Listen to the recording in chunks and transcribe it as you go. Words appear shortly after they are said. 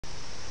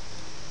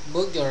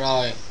Bước vừa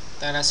rồi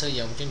ta đã sử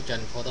dụng chương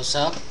trình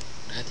Photoshop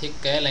để thiết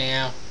kế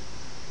layout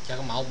cho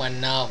các mẫu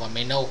banner và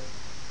menu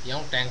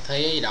giống trang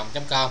thế di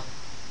động.com,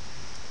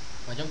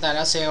 và chúng ta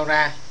đã save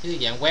ra dưới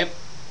dạng web.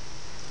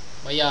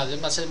 Bây giờ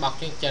chúng ta sẽ bật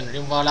chương trình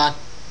Dreamweaver lên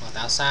và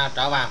tạo sao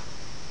trở vào,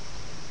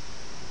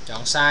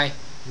 chọn size,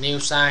 new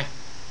size,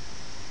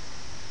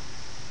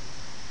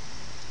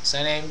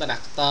 size name chúng ta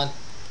đặt tên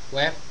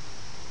web,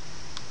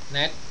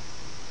 net,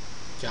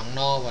 chọn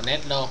no và net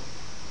luôn,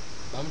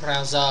 bấm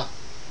browser,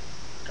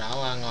 trở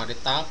vào ngồi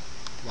desktop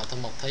và thư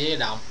mục thế giới di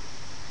động,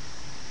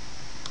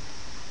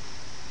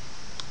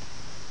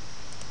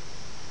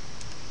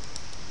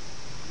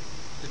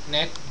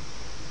 net,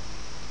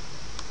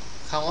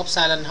 không ốp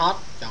silent hot,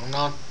 chọn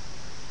non,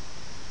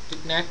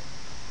 net,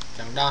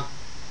 chọn done.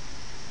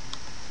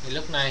 Thì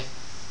lúc này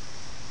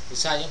thì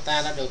sao chúng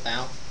ta đã được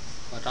tạo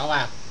và trở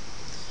vào.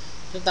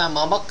 Chúng ta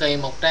mở bất kỳ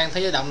một trang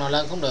thế giới động nào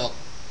lên cũng được.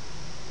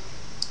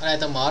 Ở đây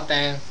tôi mở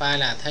trang file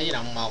là thế giới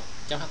động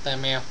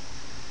 1.html.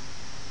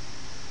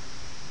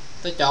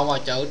 Tôi chọn vào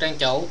chữ trang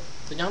chủ,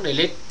 tôi nhấn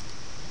delete,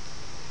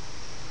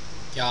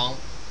 chọn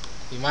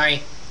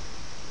image,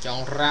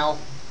 chọn row,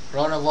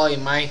 Dreamweaver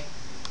image,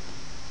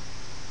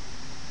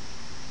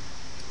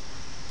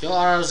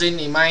 chỗ origin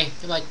image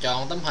chúng ta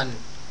chọn tấm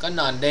hình có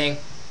nền đen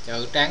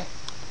chữ trắng,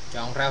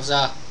 chọn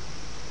browser,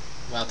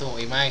 vào thư mục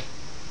image,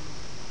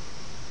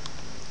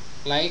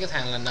 lấy cái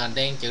thằng là nền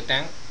đen chữ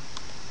trắng.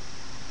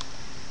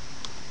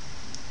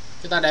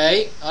 Chúng ta để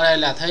ý ở đây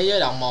là thế giới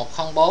động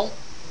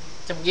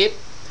 104.gif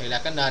thì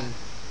là cái nền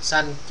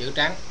xanh chữ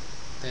trắng,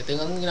 thì tương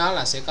ứng với nó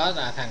là sẽ có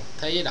là thằng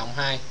thế giới động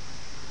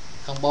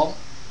 204.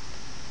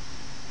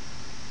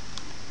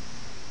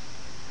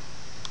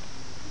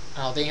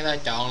 Đầu tiên chúng ta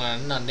chọn là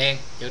nền đen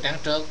chữ trắng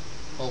trước,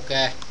 ok.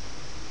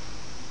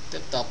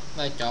 Tiếp tục chúng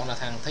ta chọn là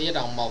thằng thế giới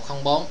động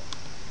 104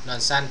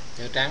 nền xanh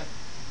chữ trắng.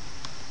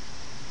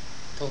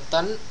 Thuộc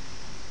tính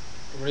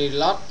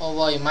reload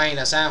over image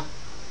là sao?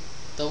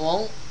 Tôi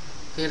muốn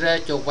khi rê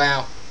chuột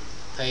vào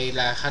thì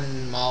là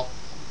hình 1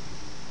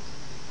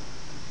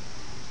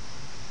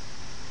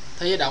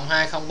 thế giới động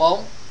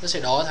 204 nó sẽ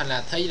đổi thành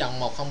là thế giới động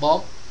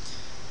 104,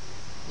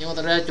 nhưng mà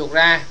tôi rê chuột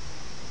ra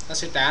nó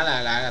sẽ trả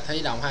lại là thế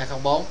giới động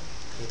 204.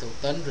 Thì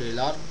thuộc tính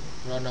reload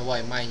runaway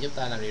image giúp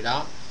ta làm điều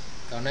đó.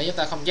 Còn nếu chúng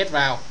ta không chết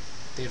vào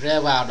thì rê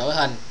vào đổi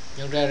hình,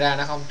 nhưng rê ra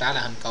nó không trả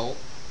lại hình cũ.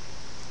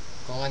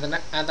 Còn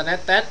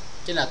internet test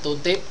chính là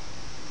tooltip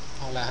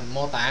hoặc là hình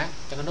mô tả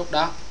cho cái nút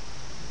đó.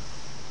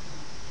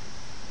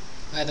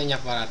 Đây tôi nhập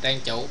vào là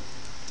trang chủ,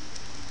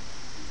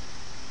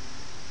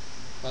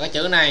 và cái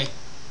chữ này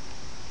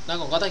nó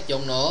còn có tác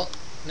dụng nữa.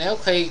 Nếu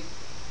khi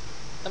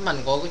tấm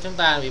hình của chúng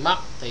ta bị mất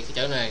thì cái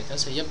chữ này nó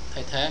sẽ giúp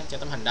thay thế cho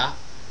tấm hình đó.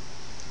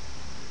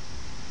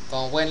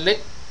 Còn when link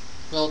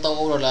go to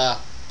URL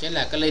chính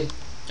là cái link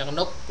cho cái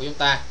nút của chúng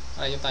ta.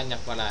 Ở đây chúng ta nhập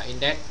vào là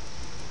index.html,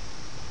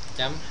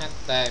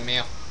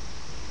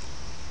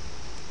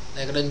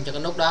 đây cái link cho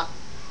cái nút đó.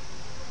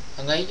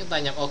 Ấn ý chúng ta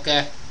nhập ok.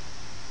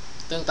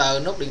 Tương tự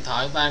nút điện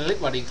thoại, chúng ta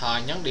click vào điện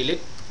thoại, nhấn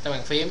delete trên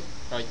bàn phím,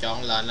 rồi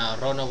chọn lệnh là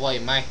runaway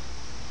image.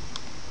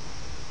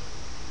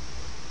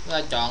 Chúng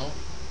ta chọn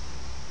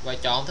và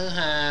chọn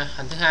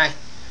hình thứ hai,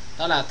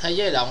 đó là thế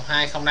giới động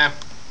 205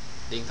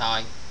 điện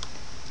thoại.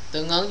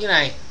 Tương ứng với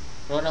này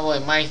runaway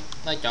image,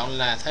 ta chọn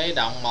là thế giới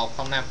động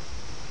 105.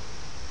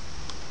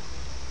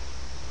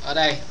 Ở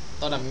đây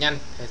tôi làm nhanh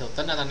thì thuộc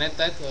tính internet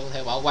test tôi có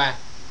thể bỏ qua,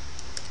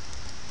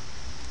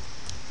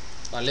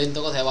 và link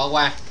tôi có thể bỏ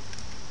qua.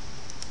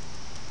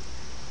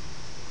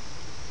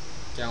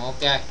 Chọn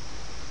ok.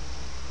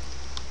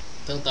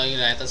 Tương tự như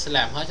vậy tôi sẽ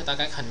làm hết cho tất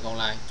cả các hình còn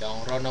lại.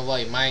 Chọn runaway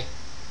image,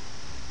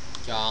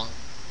 chọn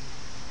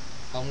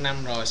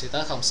 05 rồi sẽ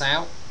tới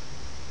 06.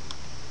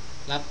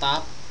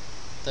 Laptop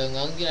tương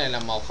ứng với này là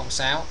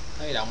 106,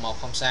 thế động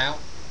 106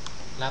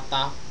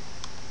 laptop.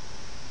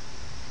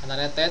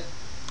 Internet test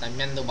làm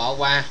nhanh tôi bỏ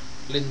qua,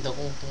 link tôi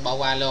cũng bỏ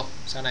qua luôn,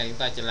 sau này chúng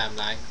ta chỉ làm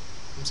lại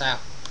không sao.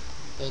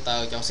 Tương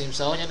tự chọn sim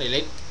số, nhấn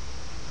delete,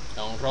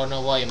 chọn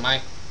runaway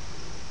image,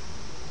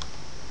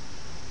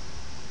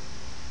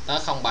 tới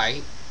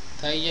 07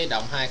 thế giới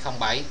động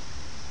 207,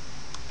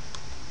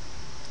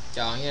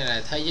 chọn như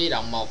là thế giới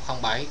động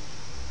 107,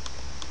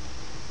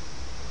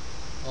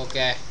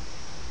 ok.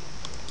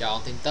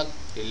 Chọn tin tức,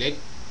 delete,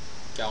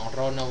 chọn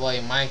runaway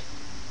image,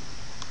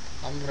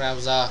 bấm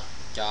browser,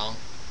 chọn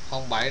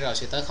 07 rồi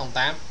sẽ tới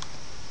 08,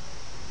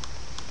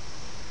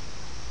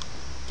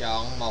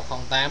 chọn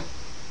 108,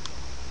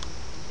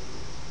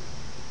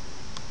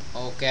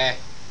 ok.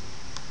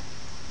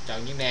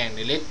 Chọn diễn đàn,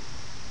 delete,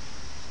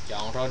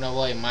 chọn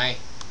runaway image,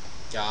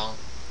 chọn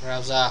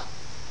browser,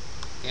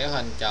 kéo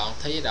hình, chọn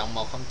thế giới động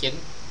 109,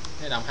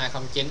 thế giới động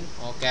 209,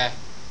 ok.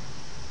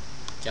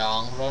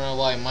 Chọn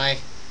runaway image,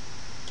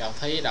 chọn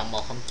thế giới động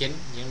 109,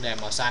 diễn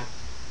đàn màu xanh,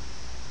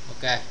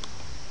 ok.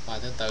 Và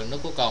tương tự nút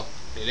cuối cùng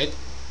delete,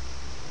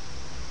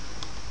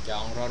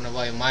 chọn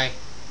runaway image,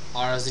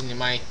 origin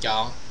image,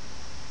 chọn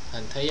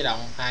hình thế giới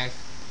động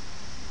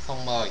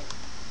 2010,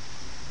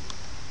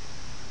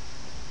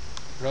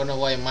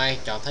 runaway image,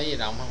 chọn thế giới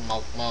động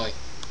 110,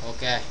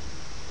 ok.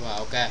 Và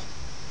ok.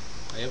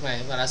 Và lúc này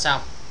chúng ta đã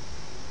xong.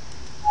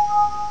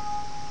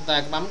 chúng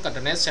ta bấm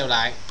Ctrl S save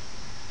lại.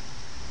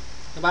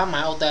 Nó báo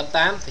mã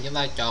OT8 thì chúng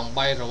ta chọn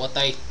Bay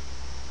Property,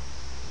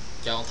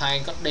 chọn thay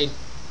encoding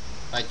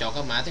và chọn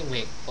cái mã tiếng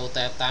Việt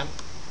OT8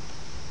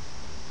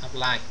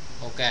 apply.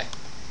 Ok,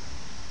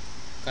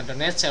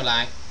 Ctrl S save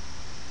lại,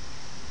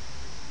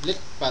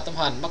 click vào tấm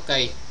hình bất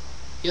kỳ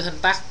dưới thanh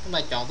tắt, chúng ta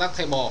chọn tắt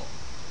table,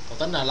 thuộc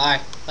tính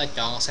align, chúng ta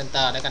chọn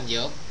center để canh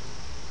giữa.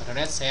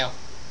 Ctrl S save,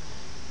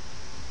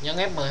 nhấn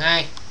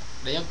F12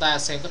 để chúng ta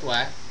xem kết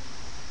quả.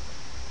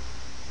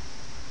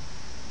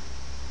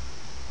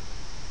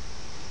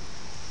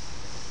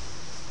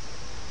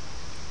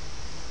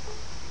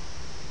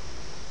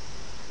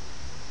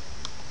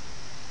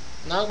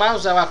 Nó báo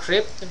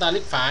JavaScript, chúng ta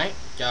click phải,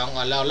 chọn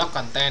Allow Lock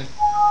Content,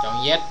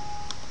 chọn Yes.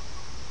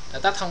 Để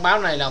tắt thông báo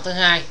này lần thứ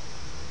hai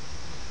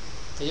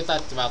thì chúng ta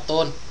vào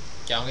Tool,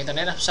 chọn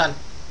Internet Option,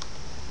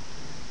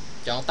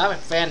 chọn Tab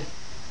Event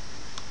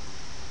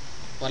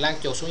và lan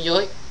chuột xuống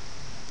dưới,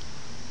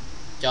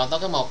 chọn tới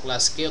cái mục là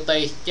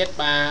Security, check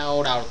 3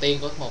 ô đầu tiên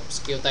của mục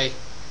Security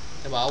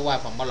để bỏ qua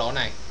phần báo lỗi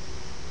này.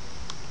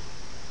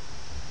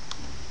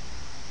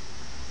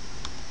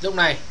 Lúc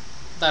này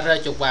chúng ta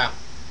rơi chuột vào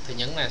thì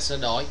những này sẽ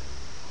đổi.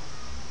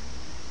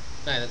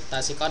 Này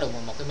ta sẽ có được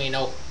một cái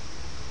menu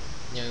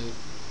như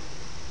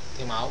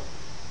theo mẫu.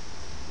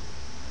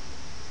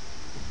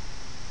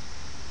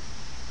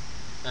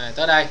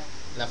 Tới đây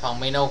là phần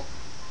menu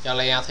cho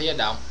layout thế giới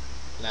động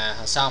là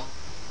xong.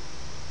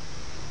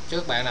 Chúc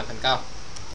các bạn làm thành công.